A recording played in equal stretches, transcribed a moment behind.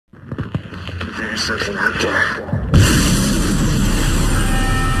There's something out there.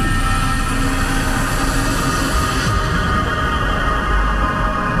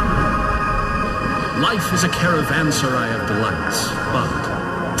 Life is a caravanserai of delights,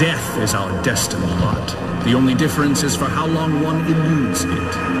 but death is our destiny lot. The only difference is for how long one eludes it.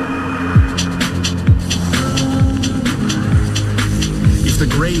 If the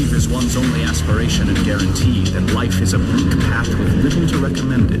grave is one's only aspiration and guarantee, then life is a bleak path with little to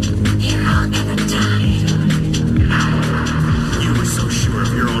recommend it. You're all gonna die. You were so sure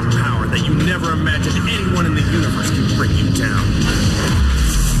of your own power that you never imagined anyone in the universe could bring you down.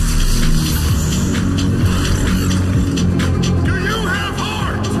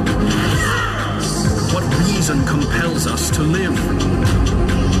 Reason compels us to live.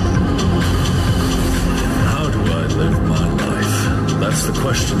 How do I live my life? That's the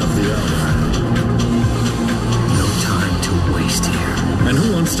question of the hour. No time to waste here. And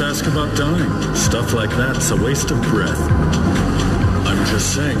who wants to ask about dying? Stuff like that's a waste of breath. I'm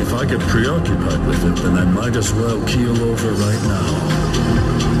just saying, if I get preoccupied with it, then I might as well keel over right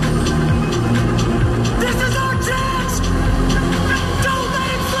now.